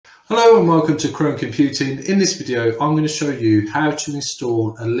Hello and welcome to Chrome Computing. In this video, I'm going to show you how to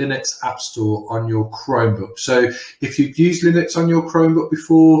install a Linux App Store on your Chromebook. So if you've used Linux on your Chromebook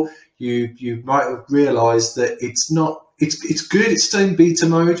before, you might have realized that it's good, it's still in beta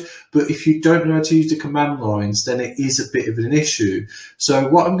mode, but if you don't know how to use the command lines, then it is a bit of an issue. So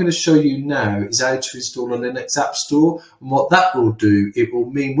what I'm going to show you now is how to install a Linux App Store. And what that will do, it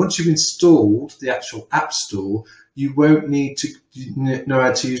will mean once you've installed the actual App Store, you won't need to know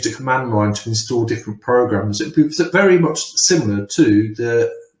how to use the command line to install different programs. It'll be very much similar to the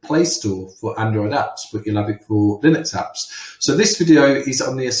Play Store for Android apps, but you'll have it for Linux apps. So this video is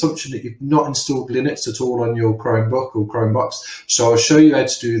on the assumption that you've not installed Linux at all on your Chromebook or Chromebox. So I'll show you how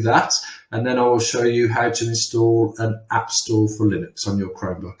to do that, and then I will show you how to install an App Store for Linux on your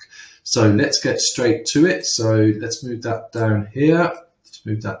Chromebook. So let's get straight to it. So let's move that down here. Let's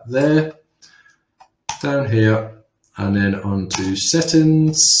move that there, down here, and then onto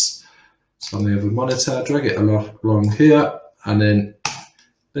settings. So on the other monitor, drag it along here, and then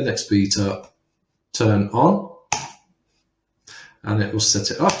Linux beta turn on, and it will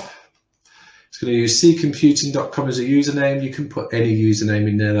set it up. It's going to use ccomputing.com as a username. You can put any username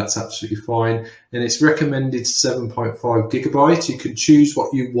in there, that's absolutely fine. And it's recommended 7.5 gigabytes. You can choose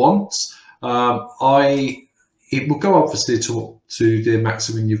what you want. It will go obviously to the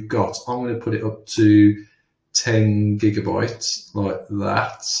maximum you've got. I'm going to put it up to 10 gigabytes like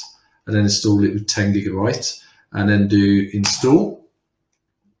that, and then install it with 10 gigabytes, and then do install.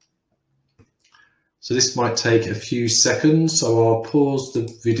 So this might take a few seconds, so I'll pause the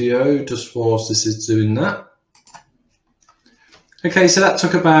video just whilst this is doing that. Okay, so that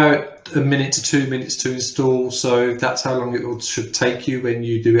took about a minute to 2 minutes to install, so that's how long it should take you when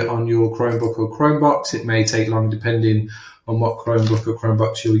you do it on your Chromebook or Chromebox. It may take longer depending on what Chromebook or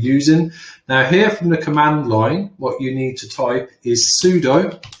Chromebox you're using. Now here from the command line, what you need to type is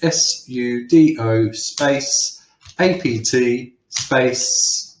sudo, S-U-D-O space, apt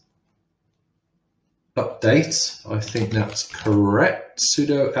space, update. I think that's correct.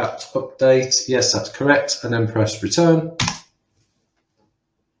 Sudo apt update. Yes, that's correct. And then press return.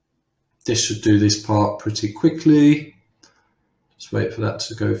 This should do this part pretty quickly. Just wait for that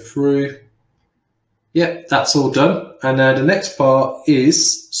to go through. Yep, that's all done. And now the next part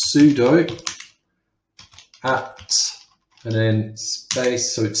is sudo apt and then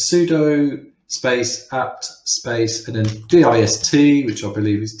space. So it's sudo space apt space and then dist, which I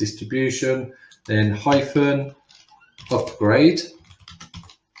believe is distribution, then hyphen upgrade,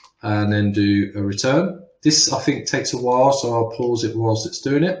 and then do a return. This I think takes a while, so I'll pause it whilst it's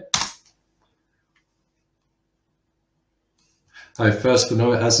doing it. First we'll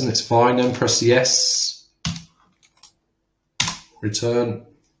know it hasn't, it's fine, then press yes, return.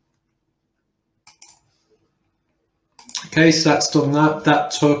 Okay, so that's done that.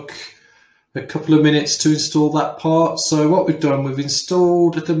 That took a couple of minutes to install that part. So what we've done, we've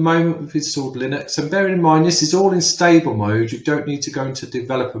installed, at the moment we've installed Linux, and bearing in mind this is all in stable mode. You don't need to go into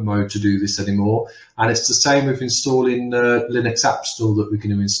developer mode to do this anymore, and it's the same with installing the Linux App Store that we're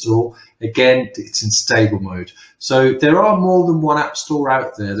going to install. Again, it's in stable mode. So there are more than one app store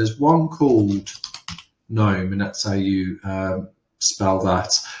out there. There's one called GNOME, and that's how you spell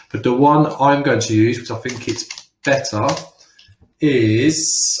that, but the one I'm going to use, because I think it's better,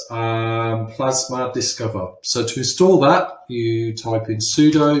 is Plasma Discover. So to install that, you type in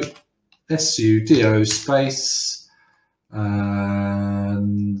sudo sudo space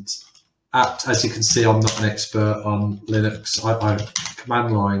and apt. As you can see, I'm not an expert on Linux.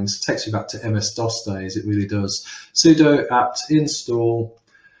 Command lines takes you back to MS-DOS days. It really does. Sudo apt install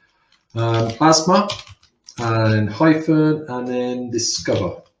Plasma and hyphen and then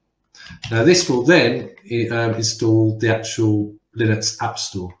discover. Now this will then install the actual Linux App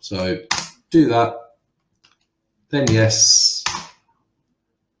Store. So do that, then yes.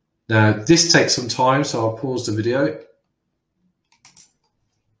 Now this takes some time, so I'll pause the video.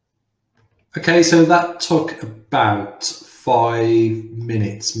 Okay, so that took about 5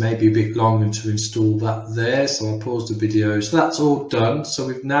 minutes, maybe a bit longer to install that there. So I'll pause the video. So that's all done. So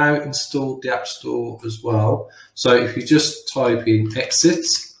we've now installed the App Store as well. So if you just type in exit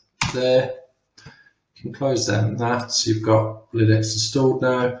there, you can close down that. So you've got Linux installed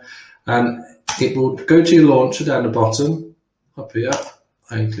now, and it will go to your launcher down the bottom up here,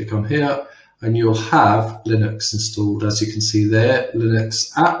 and click on here, and you'll have Linux installed. As you can see there,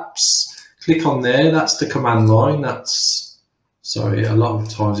 Linux apps. Click on there. That's the command line. That's, sorry, a lot of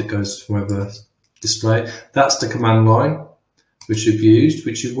times it goes to whatever display. That's the command line. which you've used,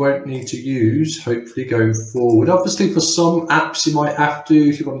 which you won't need to use, hopefully, going forward. Obviously, for some apps, you might have to,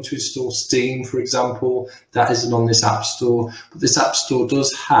 if you want to install Steam, for example, that isn't on this app store, but this app store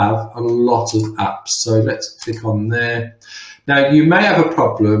does have a lot of apps. So let's click on there. Now, you may have a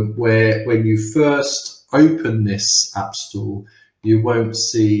problem where when you first open this app store, you won't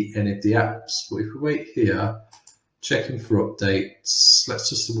see any of the apps. But if we wait here, checking for updates, let's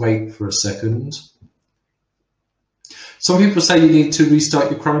just wait for a second. Some people say you need to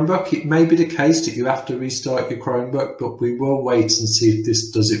restart your Chromebook. It may be the case that you have to restart your Chromebook, but we will wait and see if this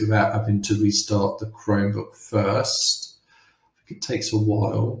does it without having to restart the Chromebook first. It takes a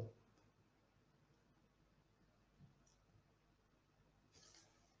while.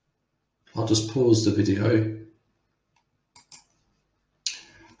 I'll just pause the video.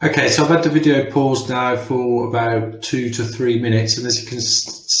 Okay, so I've had the video paused now for about 2 to 3 minutes, and as you can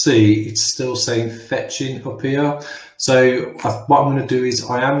see, it's still saying fetching up here. So what I'm going to do is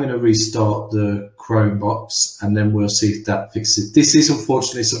I am going to restart the Chromebox, and then we'll see if that fixes it. This is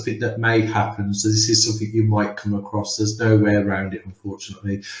unfortunately something that may happen, so this is something you might come across. There's no way around it,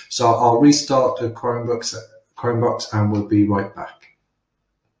 unfortunately. So I'll restart the Chromebox and we'll be right back.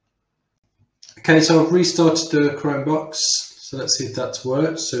 Okay, so I've restarted the Chromebox. So let's see if that's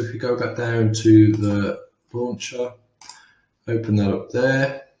worked. So if you go back down to the launcher, open that up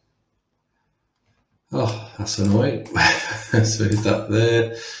there. Oh, that's annoying. So hit that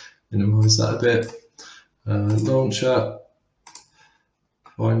there, minimize that a bit. Launcher,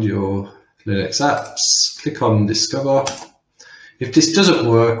 find your Linux apps, click on Discover. If this doesn't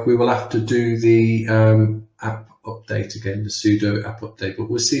work, we will have to do the app update again, the sudo app update, but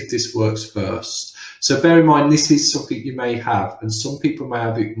we'll see if this works first. So bear in mind, this is something you may have, and some people may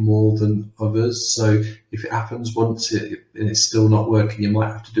have it more than others. So if it happens once and it's still not working, you might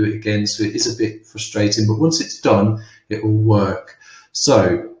have to do it again. So it is a bit frustrating, but once it's done, it will work.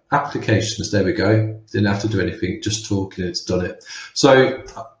 So applications, there we go. Didn't have to do anything, just talking, it's done it. So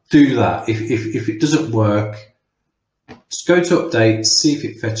do that. If it doesn't work, just go to update, see if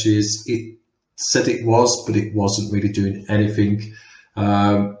it fetches. It said it was, but it wasn't really doing anything.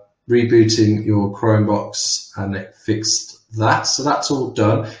 Rebooting your Chromebox and it fixed that, so that's all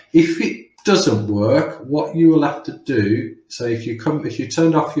done. If it doesn't work, what you will have to do, so if you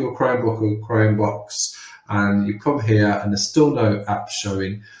turned off your Chromebook or Chromebox and you come here and there's still no app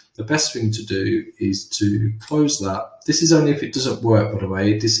showing, the best thing to do is to close that. This is only if it doesn't work, by the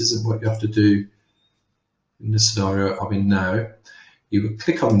way. This isn't what you have to do in the scenario I'm in now. You would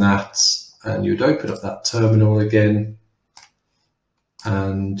click on that and you'd open up that terminal again,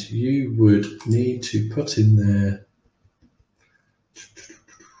 and you would need to put in there,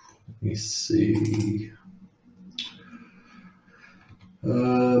 let me see,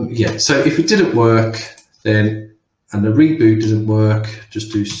 yeah, so if it didn't work then, and the reboot didn't work,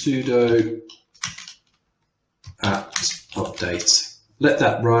 just do sudo apt update. Let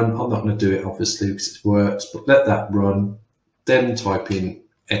that run. I'm not going to do it obviously because it works, but let that run, then type in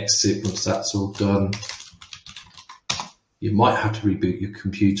exit once that's all done. You might have to reboot your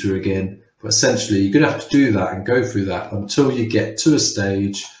computer again, but essentially you're going to have to do that and go through that until you get to a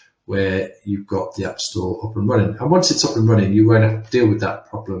stage where you've got the App Store up and running. And once it's up and running, you won't have to deal with that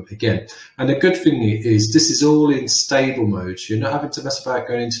problem again. And the good thing is this is all in stable mode. So you're not having to mess about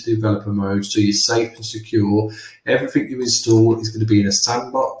going into developer mode, so you're safe and secure. Everything you install is going to be in a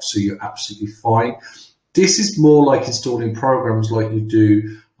sandbox, so you're absolutely fine. This is more like installing programs like you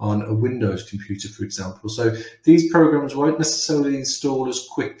do on a Windows computer, for example. So these programs won't necessarily install as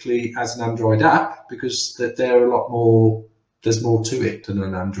quickly as an Android app because they're a lot more, there's more to it than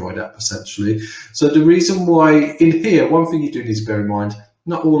an Android app essentially. So the reason why in here, one thing you do need to bear in mind,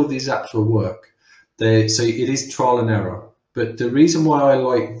 not all of these apps will work. So it is trial and error. But the reason why I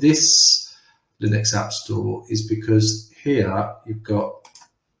like this Linux App Store is because here you've got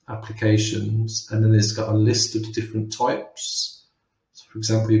applications and then it's got a list of different types. For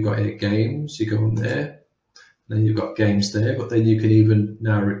example, you've got here games, you go on there, then you've got games there, but then you can even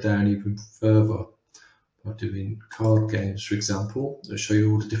narrow it down even further by doing card games, for example. I'll show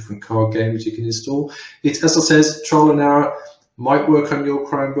you all the different card games you can install. It's, as I says, trial and error. Might work on your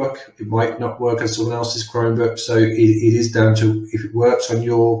Chromebook, it might not work on someone else's Chromebook, so it is down to, if it works on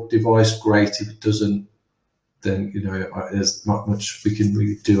your device, great. If it doesn't, then there's not much we can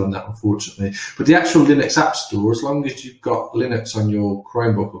really do on that, unfortunately. But the actual Linux App Store, as long as you've got Linux on your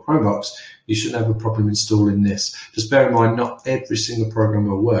Chromebook or Chromebox, you shouldn't have a problem installing this. Just bear in mind, not every single program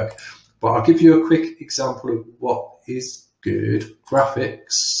will work. But I'll give you a quick example of what is good.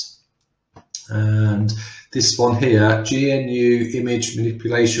 Graphics. And this one here, GNU Image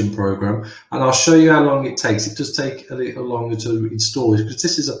Manipulation Program, and I'll show you how long it takes. It does take a little longer to install it because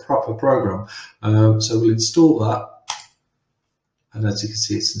this is a proper program. So we'll install that, and as you can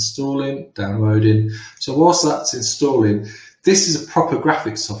see, it's installing, downloading. So whilst that's installing, this is a proper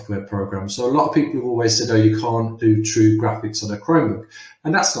graphics software program. So a lot of people have always said, oh, you can't do true graphics on a Chromebook.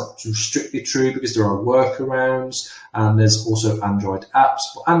 And that's not strictly true because there are workarounds and there's also Android apps.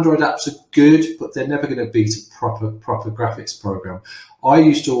 But Android apps are good, but they're never going to beat a proper graphics program. I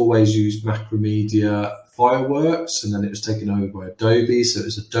used to always use Macromedia Fireworks, and then it was taken over by Adobe. So it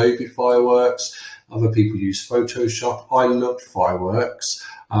was Adobe Fireworks. Other people use Photoshop. I loved Fireworks,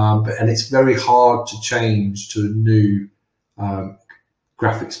 and it's very hard to change to a new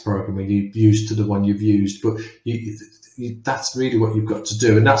graphics program when you're used to the one you've used, but that's really what you've got to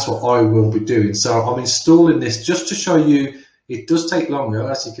do, and that's what I will be doing. So I'm installing this just to show you. It does take longer,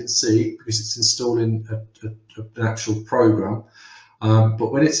 as you can see, because it's installing an actual program,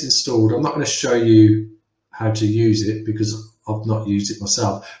 but when it's installed, I'm not going to show you how to use it because I've not used it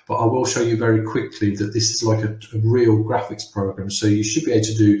myself, but I will show you very quickly that this is like a real graphics program. So you should be able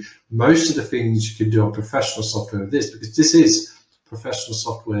to do most of the things you can do on professional software with this, because this is professional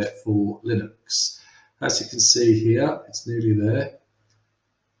software for Linux. As you can see here, it's nearly there.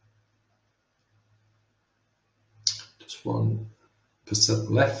 Just 1%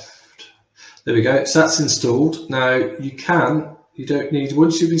 left. There we go. So that's installed. Now you don't need,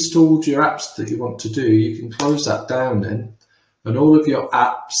 once you've installed your apps that you want to do, you can close that down then, and all of your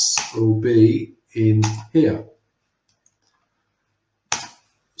apps will be in here.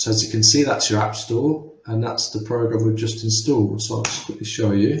 So as you can see, that's your app store, and that's the program we've just installed. So I'll just quickly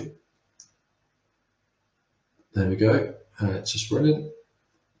show you. There we go, it's just running.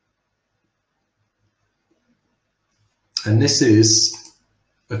 And this is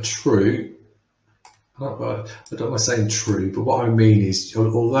a true, I don't want to say true, but what I mean is,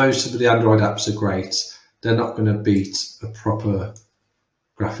 although some of the Android apps are great, they're not going to beat a proper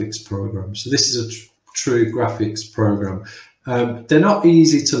graphics program. So this is a true graphics program. They're not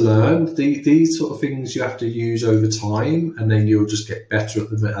easy to learn. These sort of things you have to use over time, and then you'll just get better at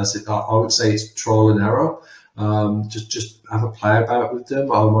them. I would say it's trial and error. Just have a play about with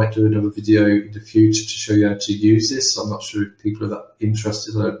them. I might do another video in the future to show you how to use this. I'm not sure if people are that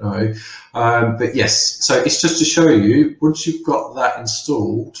interested, I don't know. But yes, so it's just to show you, once you've got that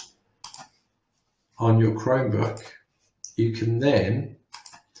installed on your Chromebook, you can then,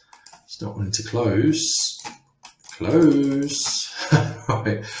 it's not wanting to close.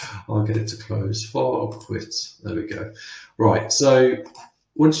 Right, I'll get it to close. File quit. There we go. Right, so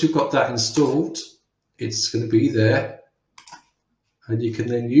once you've got that installed, it's going to be there, and you can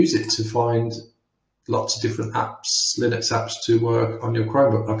then use it to find lots of different apps, Linux apps, to work on your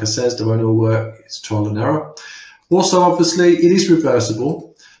Chromebook. Like I said, they won't all work. It's trial and error. Also, obviously, it is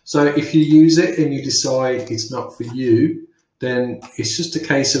reversible. So if you use it and you decide it's not for you, then it's just a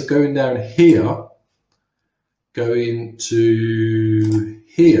case of going down here, going to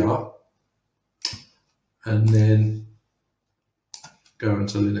here, and then go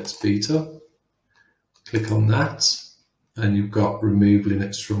into Linux Beta. Click on that, and you've got remove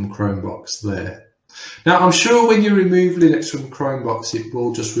Linux from Chromebox there. Now, I'm sure when you remove Linux from Chromebox, it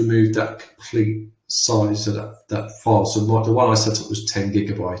will just remove that complete size of that file. So the one I set up was 10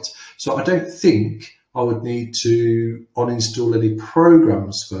 GB. So I don't think I would need to uninstall any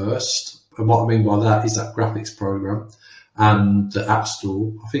programs first. And what I mean by that is that graphics program and the App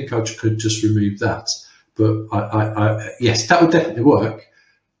Store. I think I could just remove that. But yes, that would definitely work.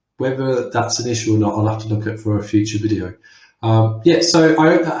 Whether that's an issue or not, I'll have to look at for a future video. Yeah, so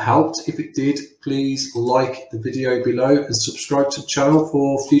I hope that helped. If it did, please like the video below and subscribe to the channel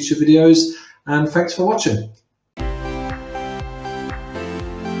for future videos. And thanks for watching.